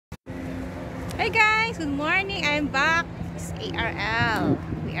Hi guys, good morning. I'm back. It's ARL.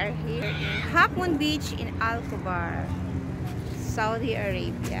 We are here in Halfmoon Beach in Alcobar, Saudi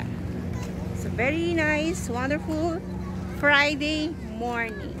Arabia. It's a very nice, wonderful Friday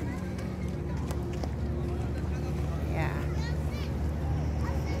morning. Yeah.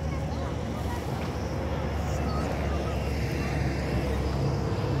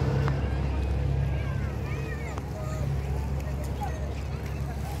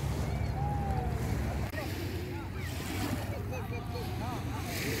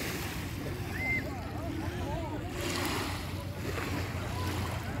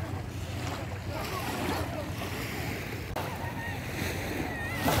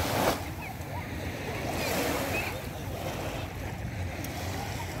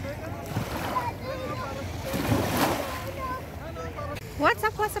 What's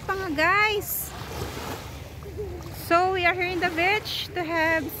up mga guys? So we are here in the beach to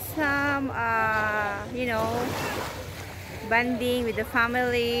have some bonding with the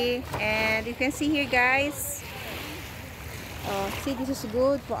family, and you can see here guys, see, this is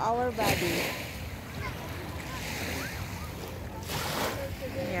good for our body.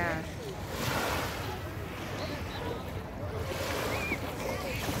 Yeah.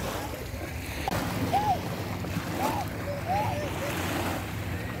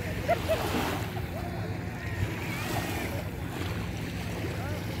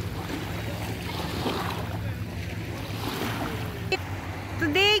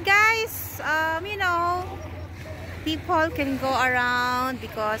 Today guys, people can go around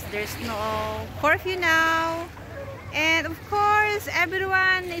because there's no curfew now, and of course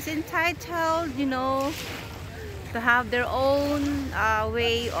everyone is entitled, to have their own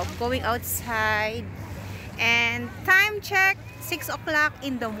way of going outside. And time check, 6 o'clock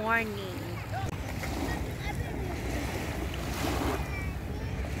in the morning.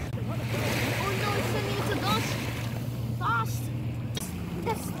 Oh no, it's sending to those fast.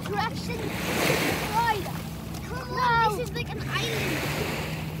 Destruction destroyed. Come on, this is like an island.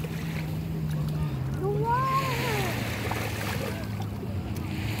 The water.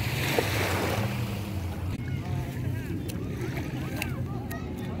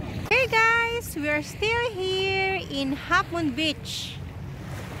 Hey guys, we are still here in Halfmoon Beach,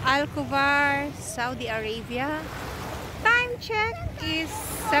 Alcobar, Saudi Arabia. Time check is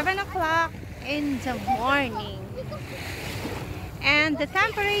 7 o'clock in the morning. And the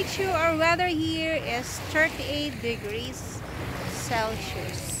temperature or weather here is 38 degrees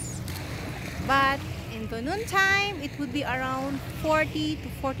Celsius. But in the noon time, it would be around 40 to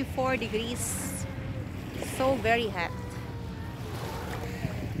 44 degrees. So very hot.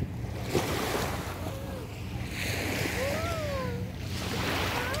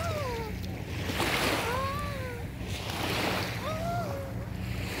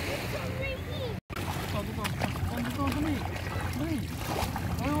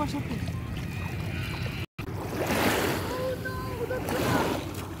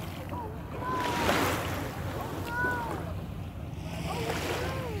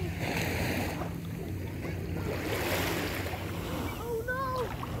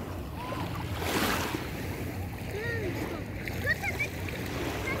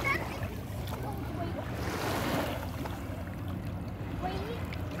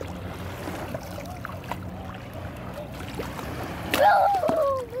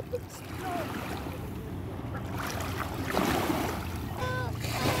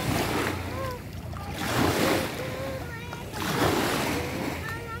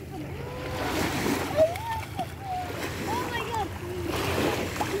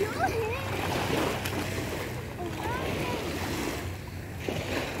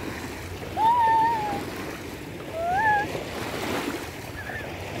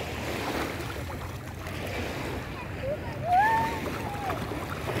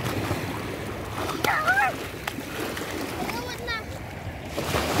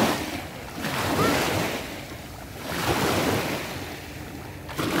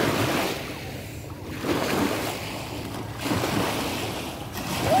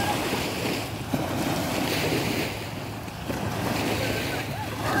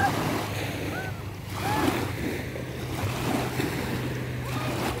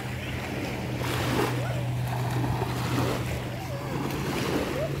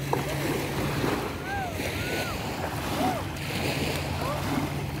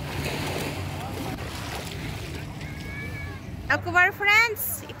 Alcobar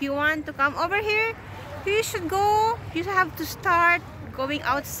friends, if you want to come over here, you have to start going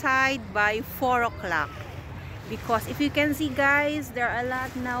outside by 4 o'clock. Because if you can see guys, there are a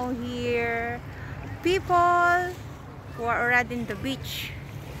lot now here, people who are already in the beach.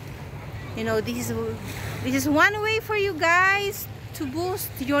 You know, this is one way for you guys to boost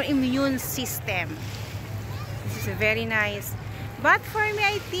your immune system. This is very nice. But for me,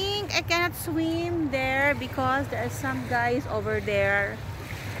 I think I cannot swim there because there are some guys over there.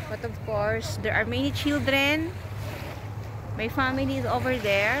 But of course, there are many children. My family is over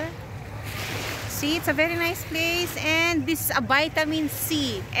there. See, it's a very nice place, and this is a vitamin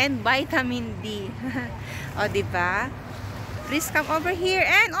C and vitamin D. O, diba? Please come over here.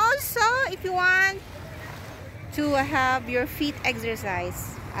 And also, if you want to have your feet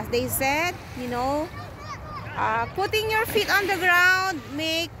exercise, as they said, you know, putting your feet on the ground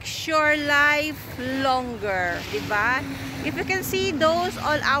makes your life longer, diba? If you can see those,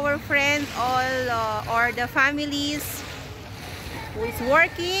 all our friends, or the families who is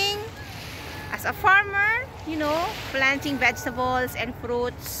working as a farmer, you know, planting vegetables and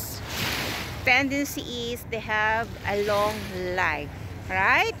fruits, tendency is they have a long life,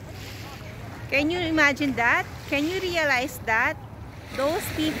 right? Can you imagine that? Can you realize that? Those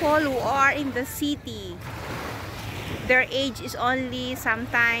people who are in the city, their age is only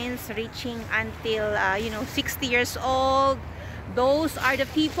sometimes reaching until, you know, 60 years old. Those are the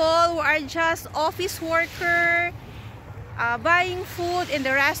people who are just office worker, buying food in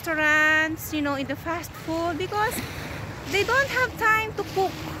the restaurants, you know, in the fast food, because they don't have time to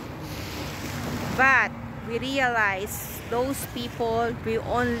cook. But we realize those people will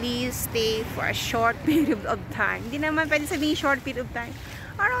only stay for a short period of time. Hindi naman pwede sabihin short period of time.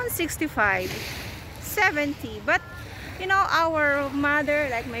 Around 65, 70. But, you know, our mother,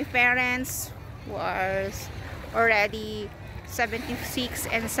 like my parents, was already 76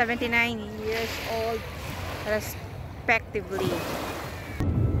 and 79 years old, respectively.